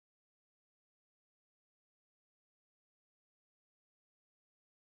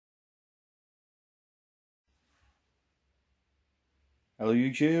Hello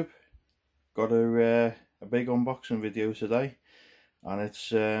YouTube, got a big unboxing video today, and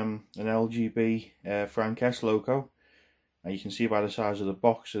it's an LGB Frank S Loco, and you can see by the size of the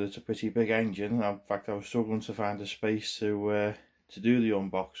box that it's a pretty big engine. In fact, I was struggling to find a space to do the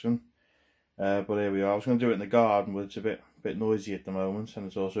unboxing, but here we are. I was going to do it in the garden, but it's a bit noisy at the moment, and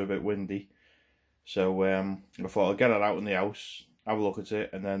it's also a bit windy, so I thought I'll get it out in the house, have a look at it,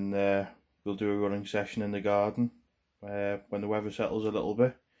 and then we'll do a running session in the garden when the weather settles a little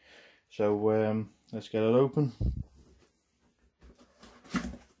bit. So let's get it open. I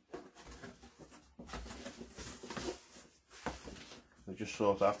just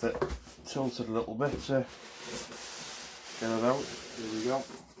sort of have to tilt it a little bit to get it out. Here we go.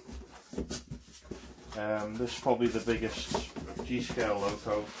 This is probably the biggest G-scale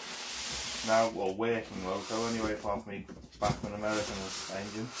Loco now, well, working Loco anyway, apart from me back with an American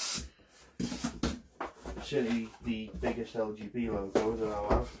engine. Certainly the biggest LGB Loco that I'll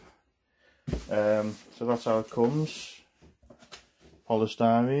have. So that's how it comes.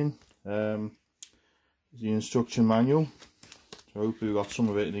 Polystyrene. The instruction manual. So hopefully we got some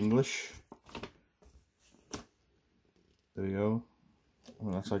of it in English. There we go.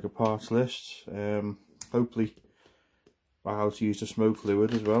 And that's like a parts list. Hopefully about how to use the smoke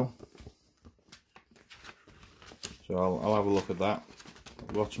fluid as well. So I'll have a look at that.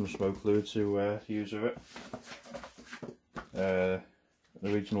 I've got some smoke fluid to use with it. The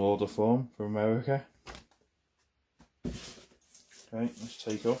original order form from America. Okay, let's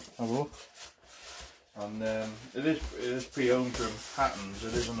take up, have a look. And it is pre-owned from Hattons.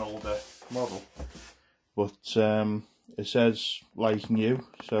 It is an older model, but it says like new,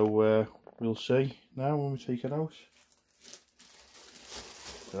 so we'll see now when we take it out.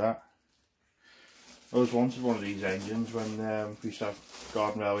 That. I always wanted one of these engines when we used to have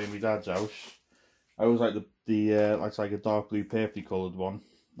garden railway in my dad's house. I always like it's like a dark blue purpley coloured one,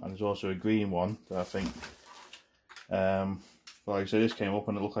 and there's also a green one that I think. But like I said, this came up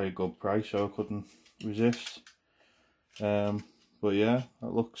and it looked like a good price, so I couldn't resist. But yeah,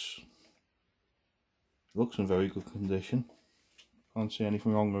 that looks in very good condition. Can't see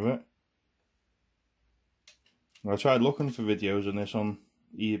anything wrong with it. I tried looking for videos on this on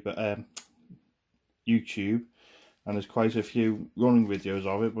YouTube, and there's quite a few running videos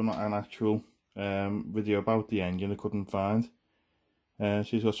of it, but not an actual video about the engine I couldn't find. So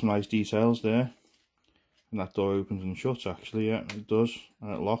it's got some nice details there, and that door opens and shuts actually, yeah it does,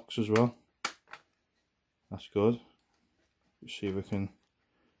 and it locks as well. That's good. Let's see if we can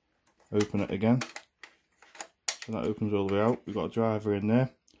open it again. So that opens all the way out. We've got a driver in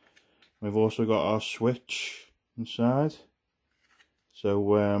there. We've also got our switch inside.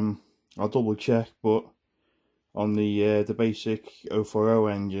 So I'll double check, but on the basic 040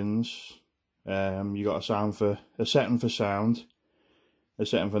 engines, you got a setting for sound, a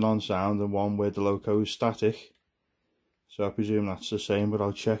setting for non-sound, and one where the Loco is static. So I presume that's the same, but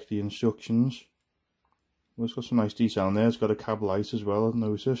I'll check the instructions. Well, it's got some nice detail in there. It's got a cab light as well, I've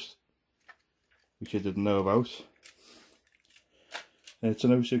noticed, which I didn't know about. It's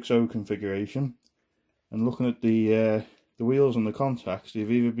an 060 configuration, and looking at the wheels and the contacts, they've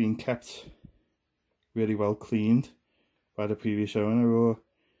either been kept really well cleaned by the previous owner, or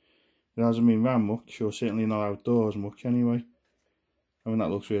it hasn't been ran much, or certainly not outdoors much anyway. I mean, that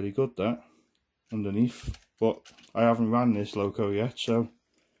looks really good, that, underneath, but I haven't ran this Loco yet, so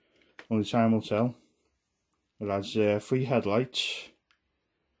only time will tell. It has 3 headlights,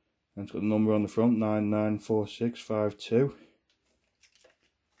 and it's got a number on the front, 994652.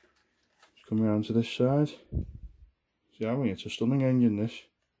 Just come around to this side. See, I think it's a stunning engine, this.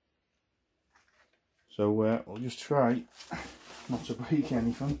 So we'll just try not to break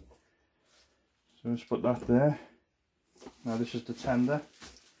anything. So let's put that there. Now this is the tender.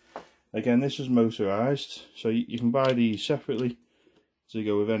 Again, this is motorised, so you can buy these separately to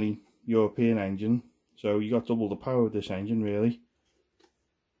go with any European engine. So you got double the power of this engine, really.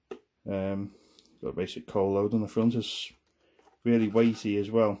 Got a basic coal load on the front. It's really weighty as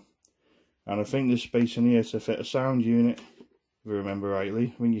well. And I think there's space in here to fit a sound unit, if I remember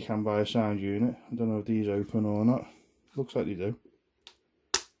rightly. I think you can buy a sound unit. I don't know if these open or not. Looks like they do.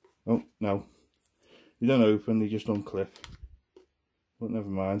 Oh, no. They don't open, they just unclip. But never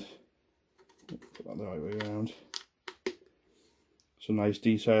mind. Put that the right way around. Some nice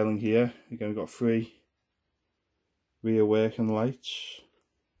detailing here. Again, we've got 3 rear working lights.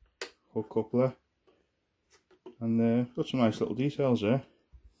 Hook coupler. And got some nice little details there.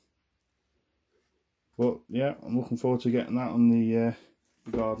 But yeah, I'm looking forward to getting that on the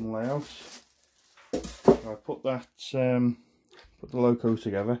garden layout. I put that, put the Loco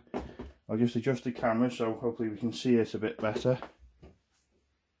together. I'll just adjust the camera so hopefully we can see it a bit better.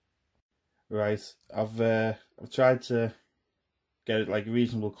 Right, I've tried to get it like a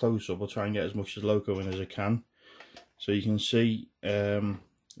reasonable close up. I'll try and get as much as Loco in as I can. So you can see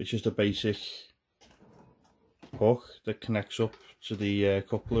it's just a basic hook that connects up to the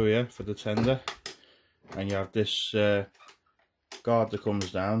coupler here for the tender, and you have this guard that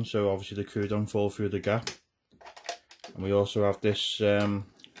comes down, so obviously the crew don't fall through the gap. And we also have this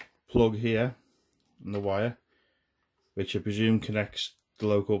plug here in the wire, which I presume connects the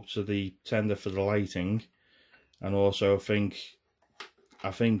Loco up to the tender for the lighting. And also I think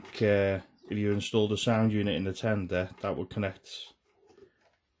if you installed a sound unit in the tender, that would connect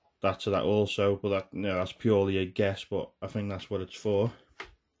that to that also, but that, you know, that's purely a guess, but I think that's what it's for.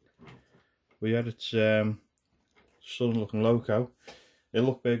 But yeah, it's stunning looking Loco. It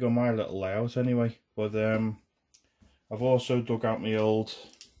looked big on my little layout anyway, but I've also dug out my old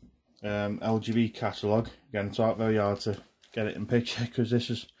LGB catalogue. Again, it's not very hard to get it in picture because this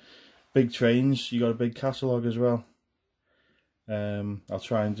is big trains, you got a big catalogue as well. I'll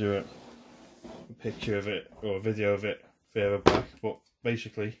try and do a picture of it or a video of it further back, but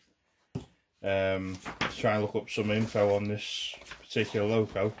basically to try and look up some info on this particular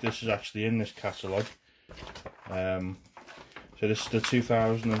Loco. This is actually in this catalogue. So this is the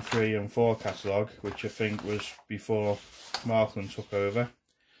 2003 and 4 catalogue, which I think was before Markland took over.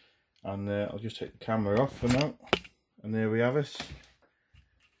 And I'll just take the camera off for now, and there we have it.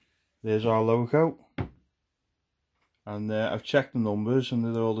 There's our Loco, and I've checked the numbers and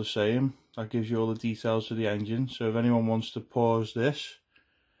they're all the same. That gives you all the details of the engine, so if anyone wants to pause this,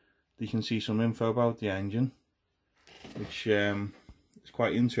 they can see some info about the engine, which is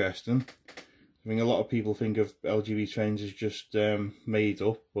quite interesting. I think a lot of people think of LGB trains as just made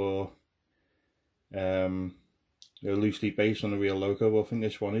up or they're loosely based on a real Loco, but I think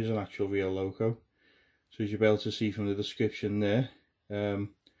this one is an actual real Loco. So as you'll be able to see from the description there, there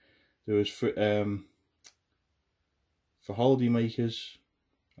was for holiday makers,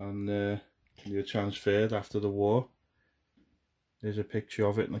 and they were transferred after the war. There's a picture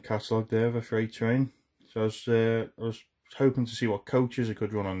of it in the catalogue there of a freight train. So I was hoping to see what coaches I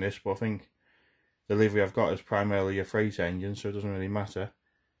could run on this, but I think the livery I've got is primarily a freight engine, so it doesn't really matter.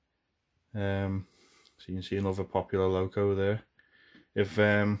 So you can see another popular Loco there. If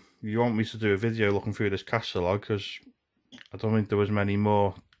you want me to do a video looking through this catalogue, because I don't think there was many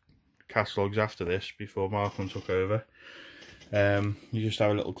more catalogues after this before Markland took over. You just have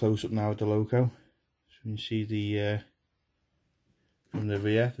a little close up now of the Loco, so you can see the from the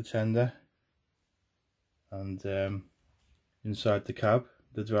rear the tender, and inside the cab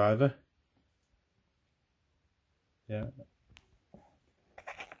the driver. Yeah,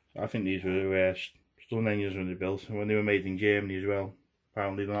 I think these were stunning engines when they built, and when they were made in Germany as well.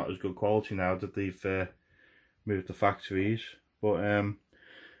 Apparently they're not as good quality now that they've moved the factories, but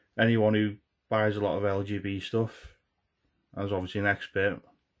anyone who buys a lot of LGB stuff, as obviously an expert,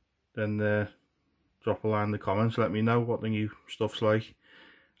 then drop a line in the comments, let me know what the new stuff's like.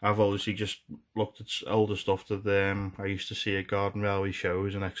 I've obviously just looked at older stuff that I used to see at garden railway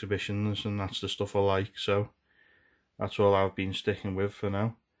shows and exhibitions, and that's the stuff I like, so that's all I've been sticking with for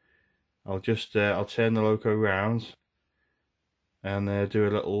now. I'll just I'll turn the Loco round and do a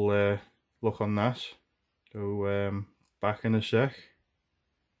little look on that. Go back in a sec.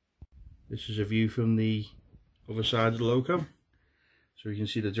 This is a view from the other side of the Loco, so you can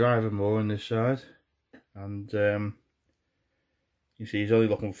see the driver more on this side, and you see he's only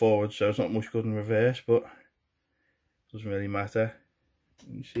looking forward, so it's not much good in reverse, but doesn't really matter.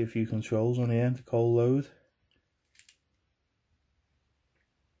 You see a few controls on here to cold load.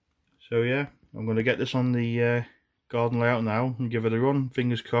 So yeah, I'm going to get this on the garden layout now and give it a run.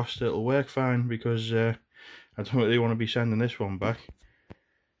 Fingers crossed it'll work fine, because I don't really want to be sending this one back.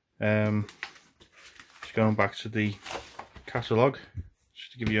 Just going back to the catalogue,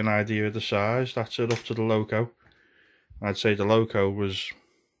 just to give you an idea of the size. That's it up to the Loco. I'd say the Loco was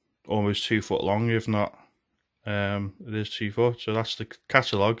almost 2 foot long, if not it is 2 foot. So that's the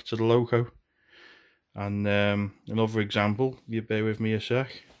catalogue to the Loco. And another example, if you bear with me a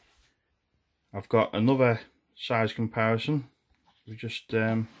sec, I've got another size comparison. We just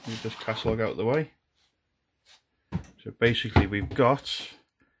move this catalogue out of the way. So basically we've got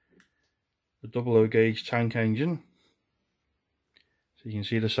the 00 gauge tank engine, so you can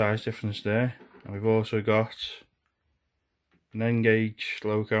see the size difference there, and we've also got an N gauge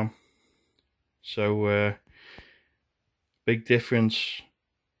Loco, so big difference.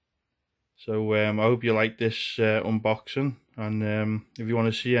 So I hope you like this unboxing, and if you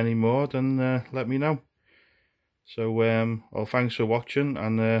want to see any more, then let me know. So well, thanks for watching,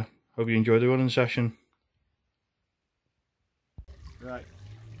 and hope you enjoy the running session. Right,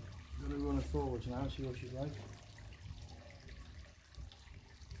 I'm going to run her forwards now, see what she's like.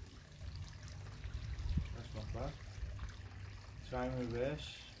 That's not bad. Time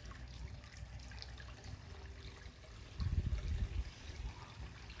reverse.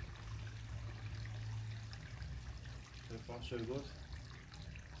 So far so good.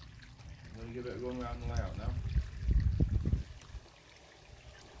 I'm going to give it a run around the layout now.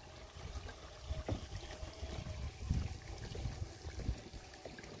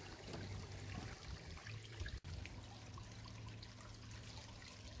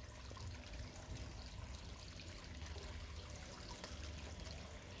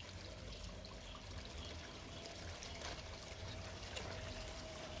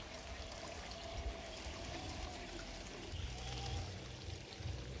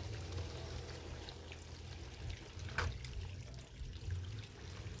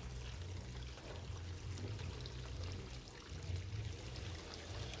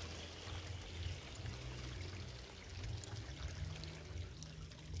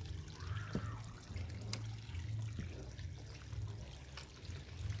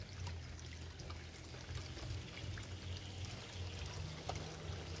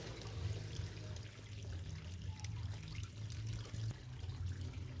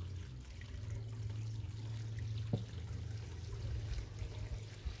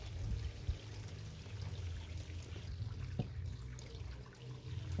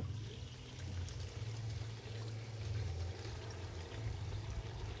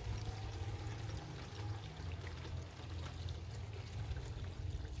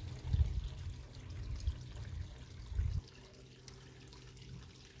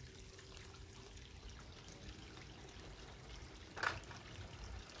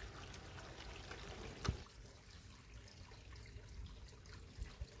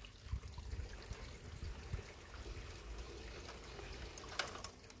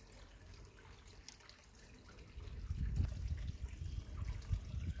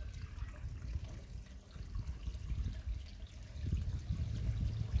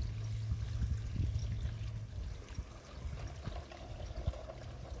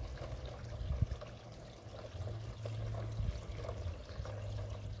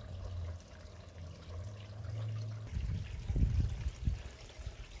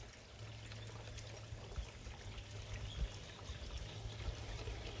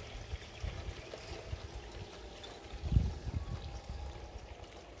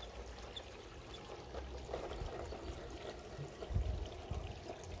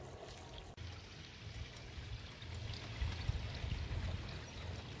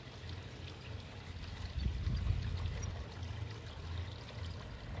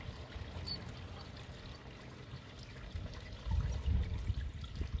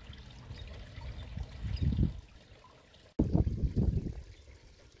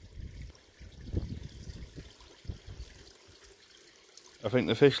 I think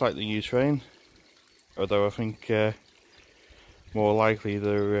the fish like the new train, although I think more likely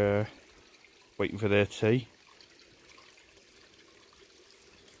they're waiting for their tea.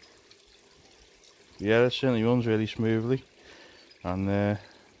 Yeah, it certainly runs really smoothly, and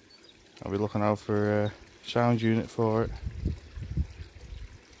I'll be looking out for a sound unit for it.